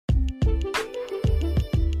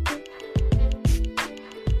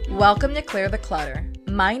Welcome to Clear the Clutter.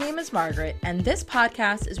 My name is Margaret, and this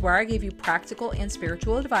podcast is where I give you practical and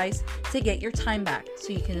spiritual advice to get your time back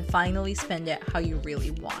so you can finally spend it how you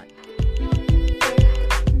really want.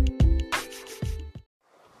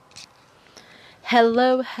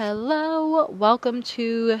 Hello. Welcome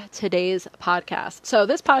to today's podcast. So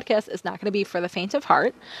this podcast is not going to be for the faint of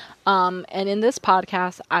heart. And in this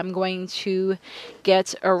podcast, I'm going to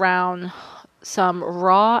get around some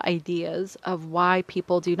raw ideas of why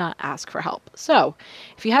people do not ask for help. So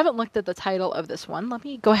if you haven't looked at the title of this one, let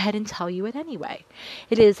me go ahead and tell you it anyway.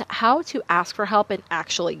 It is how to ask for help and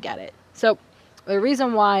actually get it. So the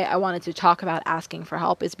reason why I wanted to talk about asking for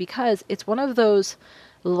help is because it's one of those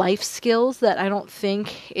life skills that I don't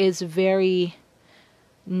think is very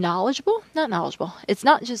knowledgeable. Not knowledgeable. It's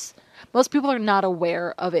not just, most people are not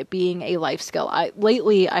aware of it being a life skill.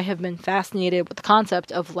 Lately, I have been fascinated with the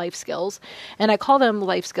concept of life skills, and I call them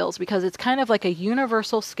life skills because it's kind of like a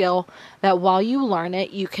universal skill that while you learn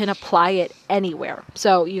it, you can apply it anywhere.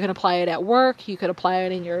 So you can apply it at work, you could apply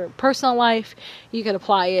it in your personal life, you could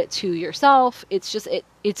apply it to yourself.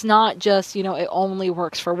 It's not just, it only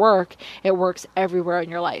works for work. It works everywhere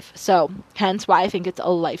in your life. So hence why I think it's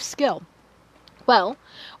a life skill. Well,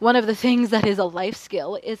 one of the things that is a life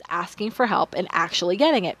skill is asking for help and actually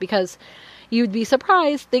getting it, because you'd be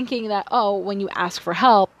surprised thinking that, when you ask for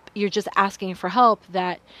help, you're just asking for help,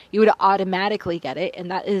 that you would automatically get it.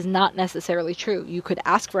 And that is not necessarily true. You could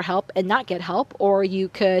ask for help and not get help, or you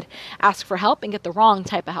could ask for help and get the wrong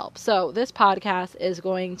type of help. So this podcast is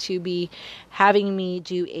going to be having me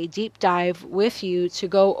do a deep dive with you to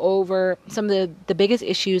go over some of the biggest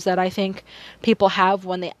issues that I think people have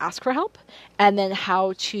when they ask for help, and then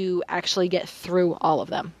how to actually get through all of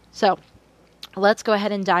them. So let's go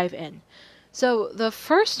ahead and dive in. So the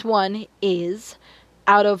first one is,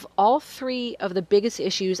 out of all three of the biggest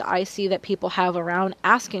issues I see that people have around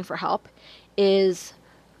asking for help, is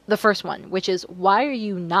the first one, which is, why are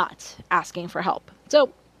you not asking for help?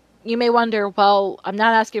 So you may wonder, well, I'm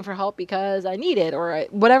not asking for help because I need it, or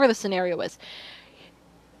whatever the scenario is.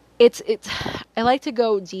 I like to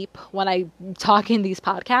go deep when I talk in these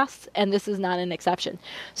podcasts, and this is not an exception.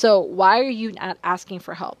 So why are you not asking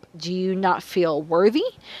for help? Do you not feel worthy?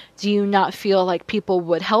 Do you not feel like people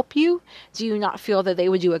would help you? Do you not feel that they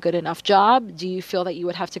would do a good enough job? Do you feel that you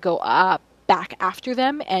would have to go back after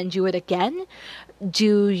them and do it again?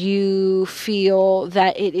 Do you feel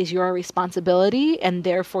that it is your responsibility and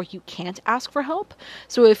therefore you can't ask for help?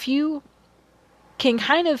 So if you can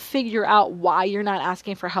kind of figure out why you're not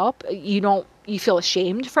asking for help, you feel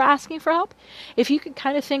ashamed for asking for help. If you could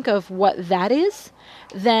kind of think of what that is,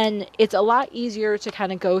 then it's a lot easier to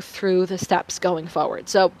kind of go through the steps going forward.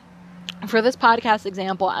 So for this podcast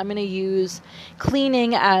example, I'm going to use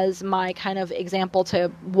cleaning as my kind of example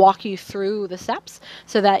to walk you through the steps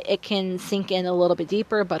so that it can sink in a little bit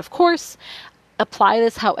deeper. But of course, apply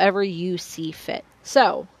this however you see fit.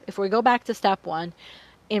 So if we go back to step one,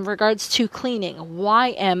 in regards to cleaning, why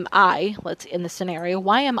am I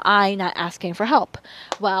not asking for help?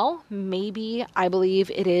 Well, maybe I believe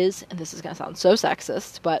it is, and this is going to sound so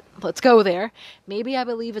sexist, but let's go there. Maybe I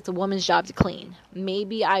believe it's a woman's job to clean.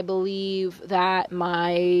 Maybe I believe that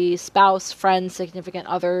my spouse, friends, significant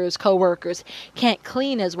others, coworkers can't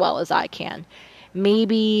clean as well as I can.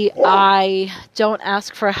 Maybe I don't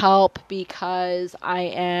ask for help because I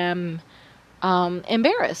am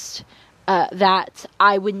embarrassed. That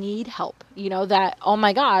I would need help, that, oh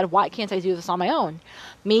my God, why can't I do this on my own?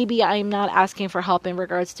 Maybe I'm not asking for help in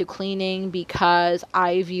regards to cleaning because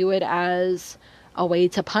I view it as a way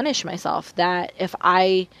to punish myself, that if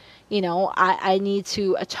I need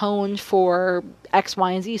to atone for X,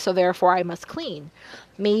 Y, and Z, so therefore I must clean.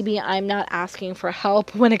 Maybe I'm not asking for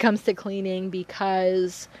help when it comes to cleaning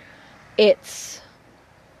because it's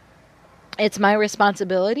my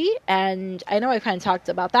responsibility, and I know I kind of talked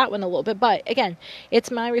about that one a little bit, but again, it's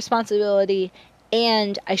my responsibility,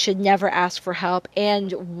 and I should never ask for help,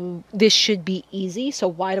 and this should be easy, so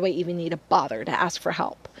why do I even need to bother to ask for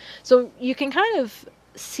help? So you can kind of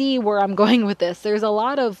see where I'm going with this. There's a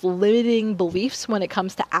lot of limiting beliefs when it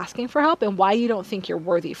comes to asking for help and why you don't think you're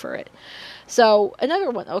worthy for it. So another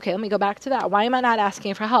one, okay, let me go back to that. Why am I not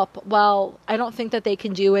asking for help? Well, I don't think that they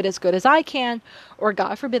can do it as good as I can, or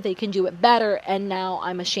God forbid they can do it better, and now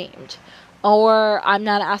I'm ashamed. Or I'm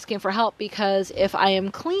not asking for help because if I am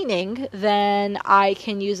cleaning, then I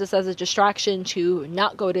can use this as a distraction to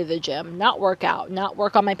not go to the gym, not work out, not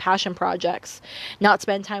work on my passion projects, not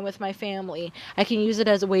spend time with my family. I can use it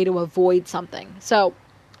as a way to avoid something. So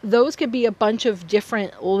those could be a bunch of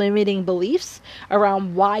different limiting beliefs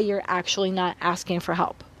around why you're actually not asking for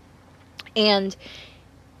help. And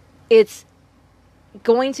it's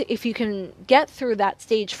if you can get through that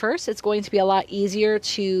stage first, it's going to be a lot easier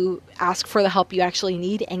to ask for the help you actually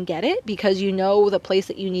need and get it, because you know the place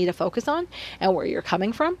that you need to focus on and where you're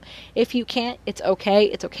coming from. If you can't, it's okay.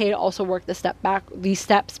 It's okay to also work these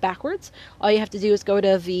steps backwards. All you have to do is go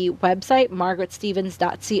to the website,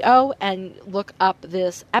 margaretstevens.co, and look up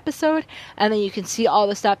this episode, and then you can see all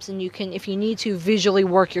the steps, and you can, if you need to, visually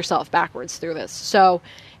work yourself backwards through this. So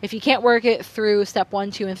if you can't work it through step 1,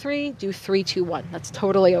 2, and 3, do 3, 2, 1. That's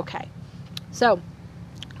totally okay. So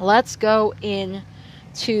let's go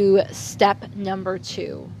into step number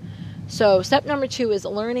 2. So step number 2 is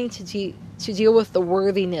learning to deal with the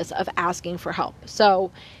worthiness of asking for help.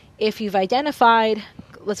 So if you've identified,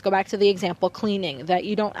 let's go back to the example, cleaning, that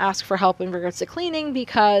you don't ask for help in regards to cleaning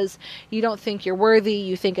because you don't think you're worthy,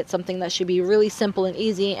 you think it's something that should be really simple and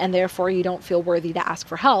easy, and therefore you don't feel worthy to ask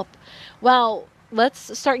for help. Well,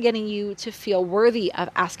 let's start getting you to feel worthy of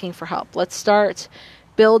asking for help. Let's start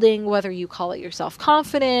building, whether you call it your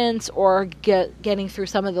self-confidence or getting through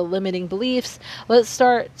some of the limiting beliefs. Let's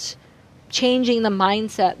start changing the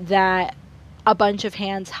mindset that a bunch of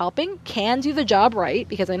hands helping can do the job right,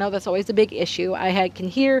 because I know that's always a big issue. Can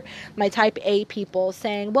hear my type A people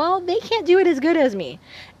saying, well, they can't do it as good as me.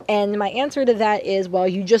 And my answer to that is, well,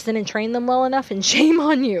 you just didn't train them well enough, and shame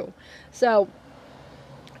on you. So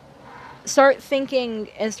start thinking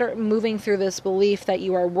and start moving through this belief that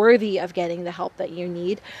you are worthy of getting the help that you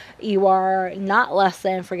need. You are not less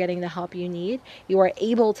than for getting the help you need. You are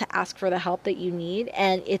able to ask for the help that you need,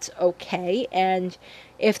 and it's okay. And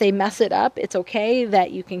if they mess it up, it's okay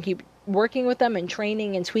that you can keep working with them and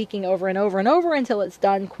training and tweaking over and over and over until it's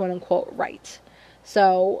done, quote unquote, right.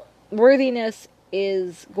 So worthiness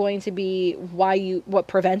is going to be what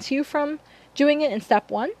prevents you from doing it in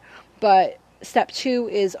step 1, but step 2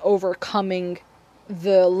 is overcoming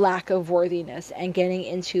the lack of worthiness and getting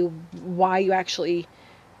into why you actually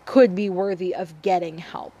could be worthy of getting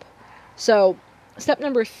help. So step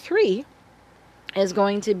number 3 is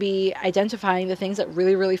going to be identifying the things that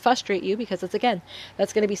really, really frustrate you, because that's going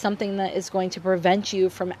to be something that is going to prevent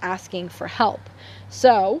you from asking for help.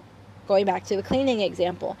 So going back to the cleaning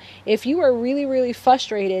example, if you are really, really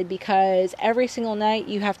frustrated because every single night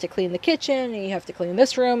you have to clean the kitchen, and you have to clean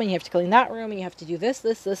this room, and you have to clean that room, and you have to do this,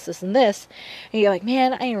 and this, and you're like,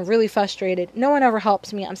 man, I am really frustrated. No one ever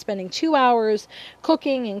helps me. I'm spending 2 hours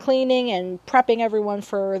cooking and cleaning and prepping everyone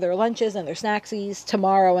for their lunches and their snacksies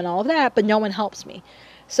tomorrow and all of that, but no one helps me.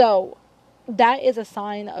 So that is a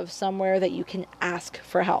sign of somewhere that you can ask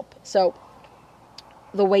for help. So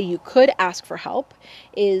the way you could ask for help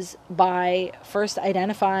is by first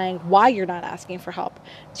identifying why you're not asking for help.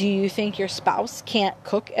 Do you think your spouse can't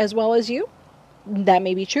cook as well as you? That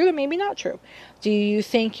may be true, that may be not true. Do you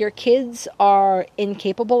think your kids are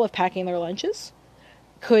incapable of packing their lunches?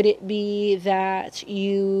 Could it be that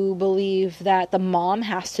you believe that the mom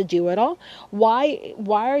has to do it all? Why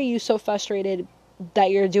are you so frustrated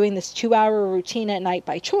that you're doing this 2-hour routine at night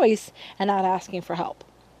by choice and not asking for help?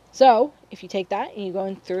 So if you take that and you go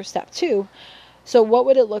in through step 2, so what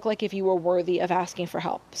would it look like if you were worthy of asking for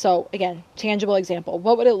help? So again, tangible example.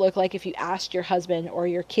 What would it look like if you asked your husband or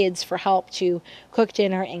your kids for help to cook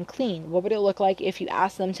dinner and clean? What would it look like if you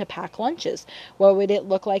asked them to pack lunches? What would it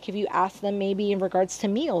look like if you asked them maybe in regards to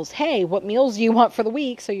meals? Hey, what meals do you want for the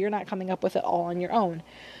week, so you're not coming up with it all on your own?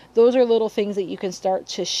 Those are little things that you can start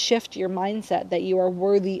to shift your mindset that you are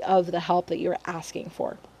worthy of the help that you're asking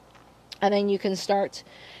for. And then you can start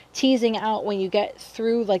teasing out, when you get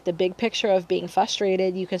through like the big picture of being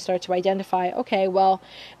frustrated, you can start to identify, okay, well,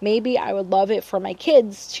 maybe I would love it for my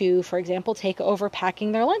kids to, for example, take over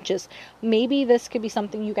packing their lunches. Maybe this could be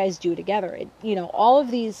something you guys do together. All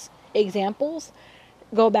of these examples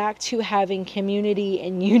go back to having community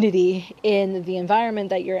and unity in the environment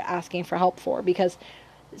that you're asking for help for, because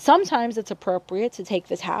sometimes it's appropriate to take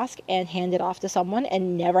the task and hand it off to someone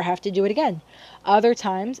and never have to do it again. Other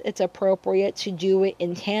times it's appropriate to do it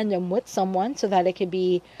in tandem with someone so that it could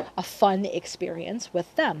be a fun experience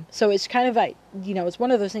with them. So it's kind of like, it's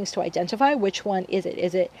one of those things to identify which one is it.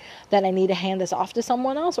 Is it that I need to hand this off to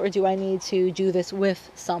someone else, or do I need to do this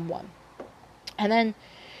with someone? And then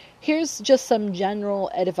here's just some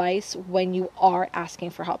general advice when you are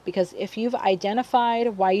asking for help, because if you've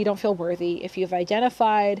identified why you don't feel worthy, if you've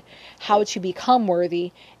identified how to become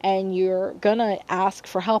worthy, and you're gonna ask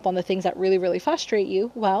for help on the things that really, really frustrate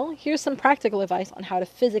you, well, here's some practical advice on how to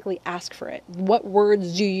physically ask for it. What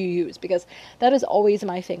words do you use? Because that is always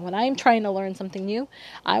my thing. When I'm trying to learn something new,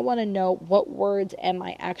 I want to know what words am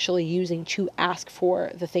I actually using to ask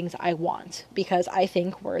for the things I want, because I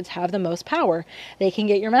think words have the most power. They can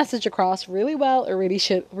get your message across really well or really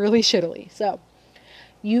shittily. So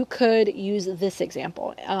you could use this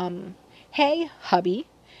example. Hey, hubby,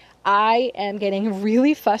 I am getting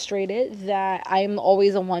really frustrated that I'm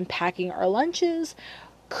always the one packing our lunches.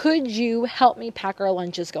 Could you help me pack our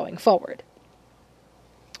lunches going forward?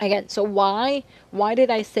 Again, so why did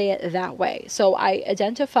I say it that way? So I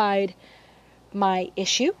identified my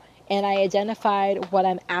issue and I identified what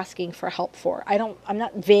I'm asking for help for. I'm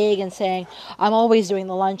not vague and saying, I'm always doing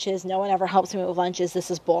the lunches. No one ever helps me with lunches. This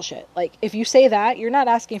is bullshit. Like, if you say that, you're not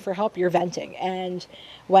asking for help, you're venting. And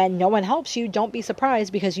when no one helps you, don't be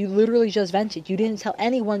surprised because you literally just vented. You didn't tell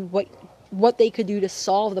anyone what they could do to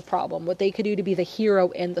solve the problem, what they could do to be the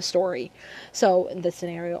hero in the story. So in the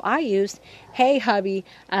scenario I used, hey hubby,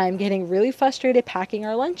 I'm getting really frustrated packing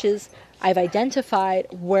our lunches. I've identified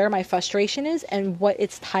where my frustration is and what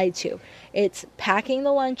it's tied to. It's packing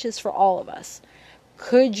the lunches for all of us.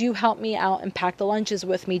 Could you help me out and pack the lunches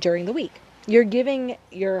with me during the week? You're giving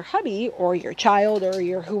your hubby or your child or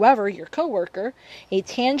your whoever, your coworker, a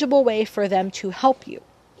tangible way for them to help you.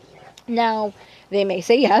 Now, they may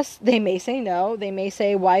say yes, they may say no, they may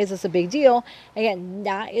say, why is this a big deal? Again,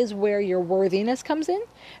 that is where your worthiness comes in.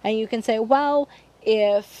 And you can say, well,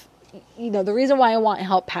 if the reason why I want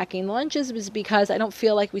help packing lunches is because I don't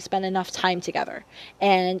feel like we spend enough time together.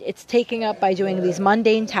 And it's taken up by doing these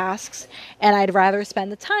mundane tasks. And I'd rather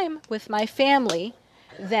spend the time with my family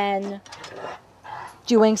than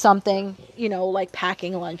doing something, like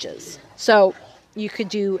packing lunches. So you could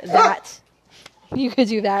do that. You could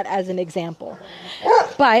do that as an example.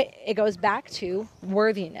 But it goes back to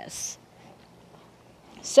worthiness.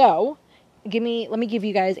 So let me give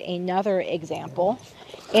you guys another example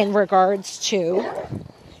in regards to,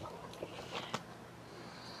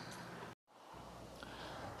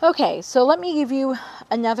 okay, so let me give you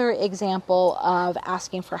another example of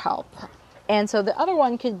asking for help. And so the other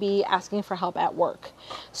one could be asking for help at work.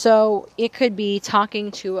 So it could be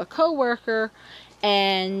talking to a coworker,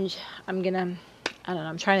 and I'm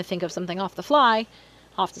trying to think of something off the fly,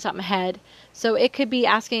 off the top of my head. So it could be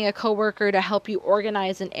asking a coworker to help you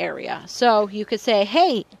organize an area. So you could say,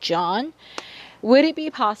 hey, John, would it be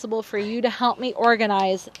possible for you to help me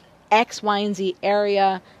organize X, Y, and Z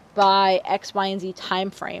area by X, Y, and Z time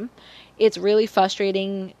frame? It's really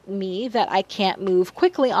frustrating me that I can't move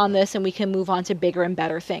quickly on this and we can move on to bigger and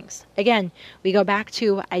better things. Again, we go back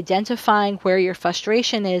to identifying where your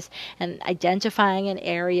frustration is and identifying an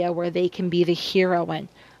area where they can be the hero in.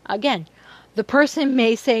 Again, the person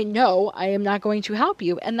may say, no, I am not going to help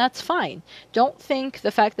you, and that's fine. Don't think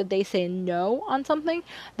the fact that they say no on something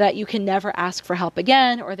that you can never ask for help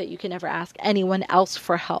again or that you can never ask anyone else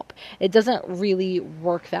for help. It doesn't really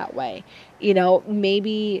work that way.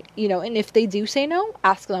 Maybe, and if they do say no,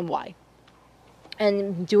 ask them why.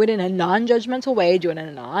 And do it in a non-judgmental way, do it in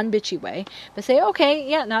a non-bitchy way, but say, okay,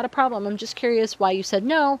 yeah, not a problem. I'm just curious why you said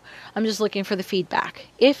no. I'm just looking for the feedback.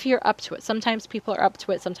 If you're up to it. Sometimes people are up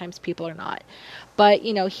to it, sometimes people are not. But,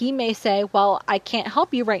 he may say, well, I can't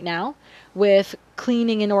help you right now with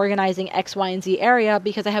cleaning and organizing X, Y, and Z area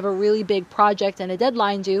because I have a really big project and a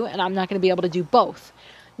deadline due, and I'm not going to be able to do both.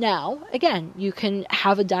 Now, again, you can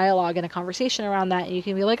have a dialogue and a conversation around that, and you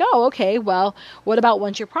can be like, oh, okay, well, what about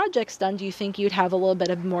once your project's done? Do you think you'd have a little bit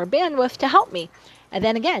of more bandwidth to help me? And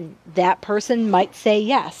then again, that person might say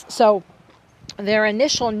yes. So their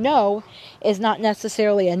initial no is not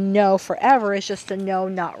necessarily a no forever. It's just a no,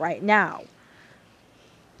 not right now.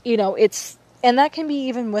 And that can be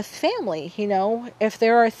even with family, if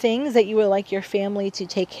there are things that you would like your family to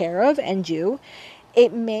take care of and do,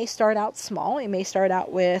 it may start out small. It may start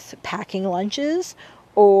out with packing lunches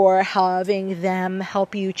or having them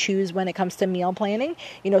help you choose when it comes to meal planning.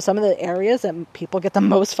 Some of the areas that people get the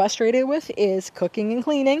most frustrated with is cooking and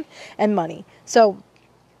cleaning and money. So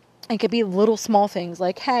it could be little small things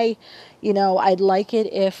like, hey, I'd like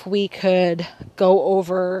it if we could go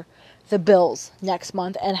over the bills next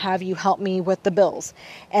month and have you help me with the bills.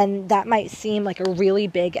 And that might seem like a really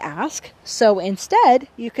big ask. So instead,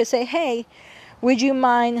 you could say, hey, would you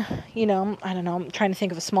mind, I'm trying to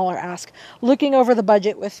think of a smaller ask, looking over the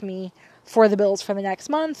budget with me for the bills for the next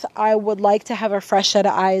month? I would like to have a fresh set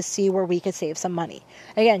of eyes, see where we could save some money.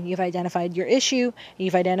 Again, you've identified your issue,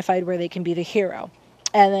 you've identified where they can be the hero.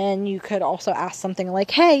 And then you could also ask something like,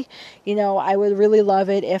 hey, I would really love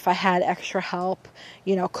it if I had extra help,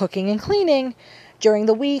 cooking and cleaning during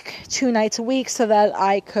the week, 2 nights a week, so that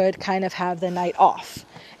I could kind of have the night off.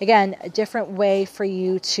 Again, a different way for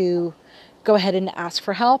you to go ahead and ask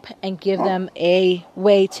for help and give them a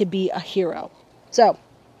way to be a hero. So,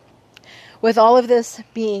 with all of this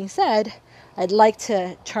being said, I'd like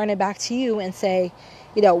to turn it back to you and say,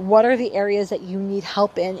 what are the areas that you need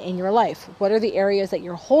help in your life? What are the areas that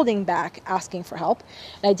you're holding back asking for help?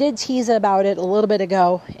 And I did tease about it a little bit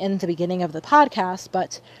ago in the beginning of the podcast,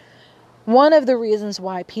 but one of the reasons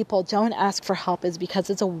why people don't ask for help is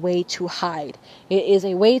because it's a way to hide. It is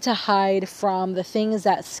a way to hide from the things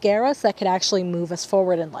that scare us that could actually move us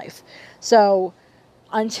forward in life. So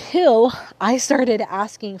until I started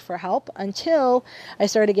asking for help, until I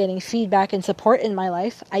started getting feedback and support in my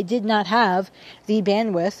life, I did not have the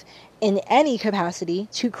bandwidth in any capacity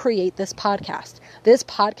to create this podcast. This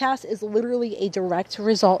podcast is literally a direct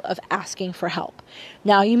result of asking for help.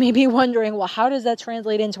 Now, you may be wondering, well, how does that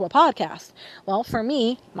translate into a podcast? Well, for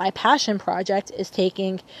me, my passion project is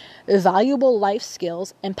taking valuable life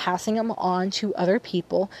skills and passing them on to other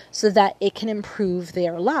people so that it can improve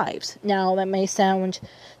their lives. Now, that may sound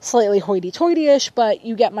slightly hoity-toity-ish, but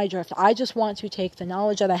you get my drift. I just want to take the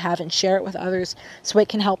knowledge that I have and share it with others so it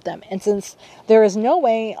can help them. And since there is no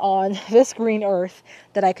way on this green earth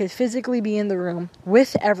that I could physically be in the room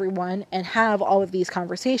with everyone and have all of these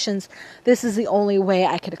conversations, this is the only way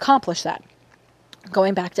I could accomplish that.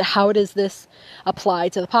 Going back to how does this apply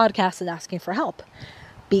to the podcast and asking for help?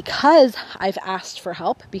 Because I've asked for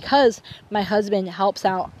help, because my husband helps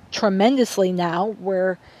out tremendously now,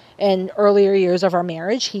 where in earlier years of our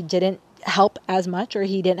marriage, he didn't help as much, or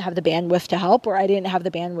he didn't have the bandwidth to help, or I didn't have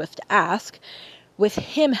the bandwidth to ask. With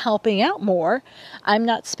him helping out more, I'm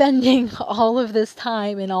not spending all of this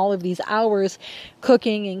time and all of these hours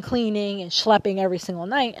cooking and cleaning and schlepping every single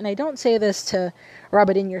night. And I don't say this to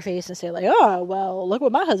rub it in your face and say like, oh, well, look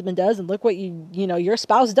what my husband does and look what your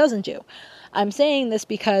spouse doesn't do. I'm saying this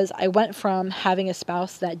because I went from having a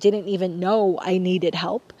spouse that didn't even know I needed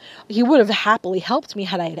help. He would have happily helped me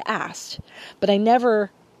had I had asked, but I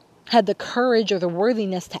never had the courage or the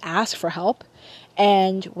worthiness to ask for help.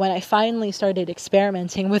 And when I finally started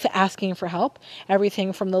experimenting with asking for help,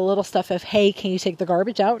 everything from the little stuff of, hey, can you take the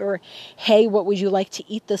garbage out? Or, hey, what would you like to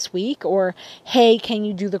eat this week? Or, hey, can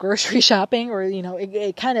you do the grocery shopping? Or,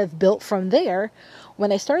 it kind of built from there.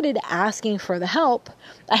 When I started asking for the help,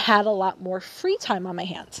 I had a lot more free time on my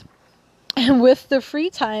hands. And with the free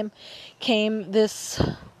time came this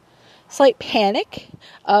slight panic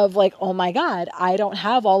of like, oh my God, I don't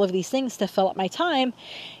have all of these things to fill up my time.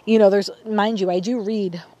 Mind you, I do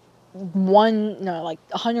read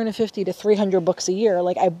 150 to 300 books a year.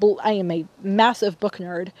 Like I am a massive book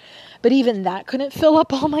nerd, but even that couldn't fill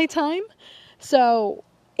up all my time. So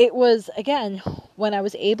it was, again, when I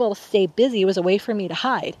was able to stay busy, it was a way for me to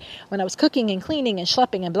hide. When I was cooking and cleaning and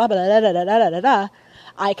schlepping and blah, blah, blah, blah, blah, blah, blah, blah,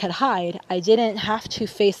 I could hide. I didn't have to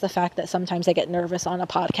face the fact that sometimes I get nervous on a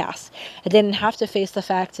podcast. I didn't have to face the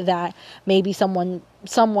fact that maybe someone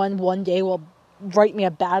one day will write me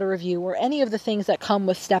a bad review or any of the things that come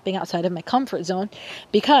with stepping outside of my comfort zone,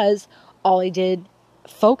 because all I did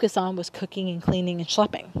focus on was cooking and cleaning and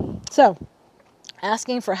schlepping. So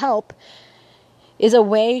asking for help is a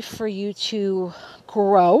way for you to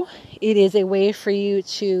grow. It is a way for you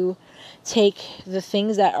to take the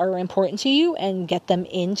things that are important to you and get them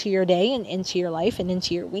into your day and into your life and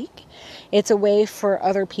into your week. It's a way for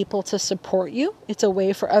other people to support you. It's a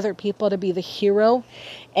way for other people to be the hero.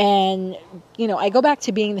 And, I go back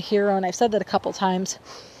to being the hero, and I've said that a couple times.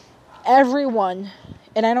 Everyone,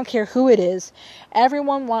 and I don't care who it is,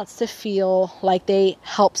 everyone wants to feel like they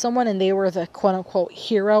helped someone and they were the quote-unquote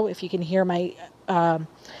hero, if you can hear my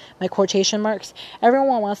quotation marks.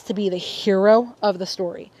 Everyone wants to be the hero of the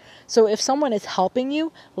story. So if someone is helping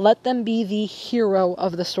you, let them be the hero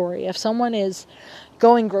of the story. If someone is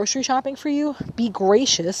going grocery shopping for you, be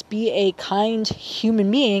gracious, be a kind human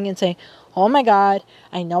being and say, oh my God,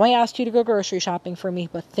 I know I asked you to go grocery shopping for me,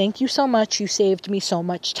 but thank you so much. You saved me so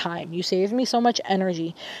much time. You saved me so much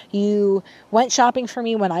energy. You went shopping for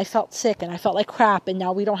me when I felt sick and I felt like crap, and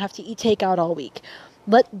now we don't have to eat takeout all week.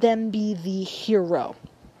 Let them be the hero.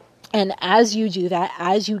 And as you do that,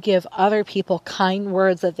 as you give other people kind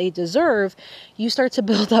words that they deserve, you start to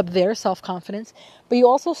build up their self-confidence, but you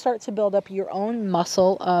also start to build up your own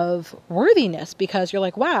muscle of worthiness, because you're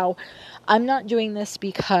like, wow, I'm not doing this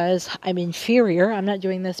because I'm inferior. I'm not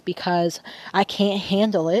doing this because I can't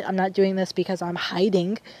handle it. I'm not doing this because I'm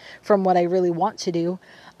hiding from what I really want to do.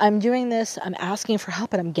 I'm doing this, I'm asking for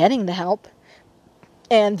help, and I'm getting the help.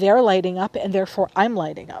 And they're lighting up, and therefore I'm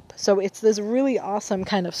lighting up. So it's this really awesome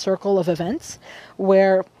kind of circle of events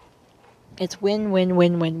where it's win, win,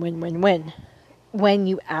 win, win, win, win, win when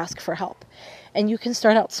you ask for help. And you can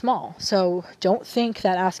start out small. So don't think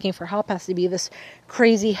that asking for help has to be this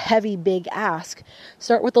crazy, heavy, big ask.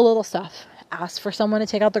 Start with the little stuff. Ask for someone to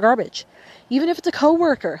take out the garbage. Even if it's a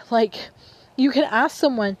coworker, like, You can ask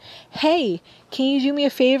someone, hey, can you do me a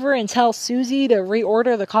favor and tell Susie to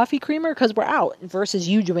reorder the coffee creamer because we're out, versus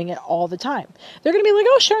you doing it all the time. They're going to be like,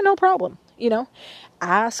 oh, sure, no problem.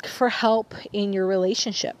 Ask for help in your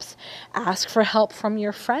relationships. Ask for help from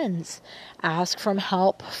your friends. Ask for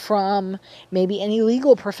help from maybe any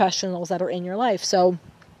legal professionals that are in your life. So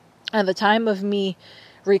at the time of me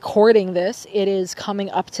recording this, it is coming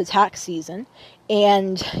up to tax season.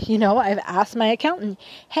 And, I've asked my accountant,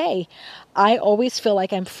 hey, I always feel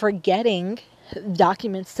like I'm forgetting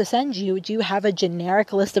documents to send you. Do you have a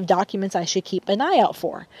generic list of documents I should keep an eye out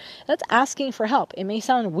for? That's asking for help. It may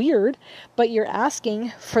sound weird, but you're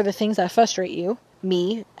asking for the things that frustrate you.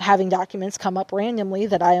 Me having documents come up randomly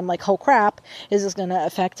that I am like, oh crap, is this going to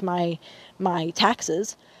affect my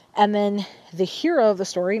taxes? And then the hero of the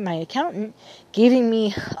story, my accountant, giving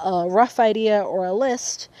me a rough idea or a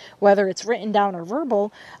list, whether it's written down or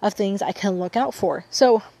verbal, of things I can look out for.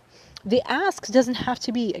 So the ask doesn't have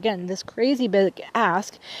to be, again, this crazy big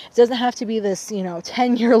ask. It doesn't have to be this,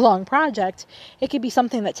 10-year long project. It could be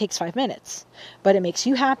something that takes 5 minutes, but it makes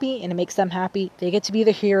you happy and it makes them happy. They get to be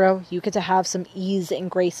the hero. You get to have some ease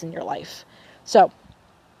and grace in your life. So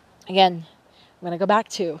again, I'm going to go back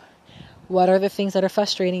to, what are the things that are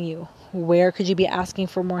frustrating you? Where could you be asking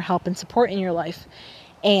for more help and support in your life?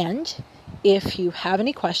 And if you have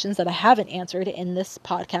any questions that I haven't answered in this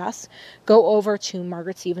podcast, go over to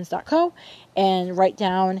margaretstevens.co and write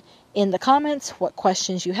down in the comments what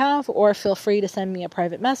questions you have, or feel free to send me a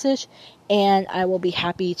private message and I will be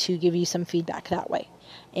happy to give you some feedback that way.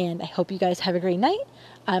 And I hope you guys have a great night.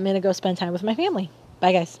 I'm going to go spend time with my family.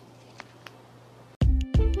 Bye, guys.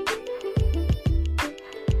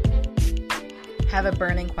 Have a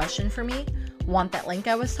burning question for me? Want that link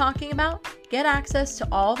I was talking about? Get access to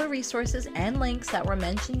all the resources and links that were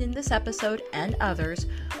mentioned in this episode and others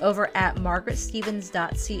over at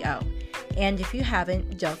margaretstevens.co. And if you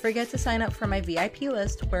haven't, don't forget to sign up for my VIP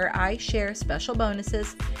list where I share special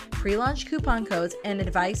bonuses, pre-launch coupon codes, and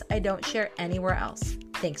advice I don't share anywhere else.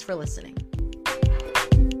 Thanks for listening.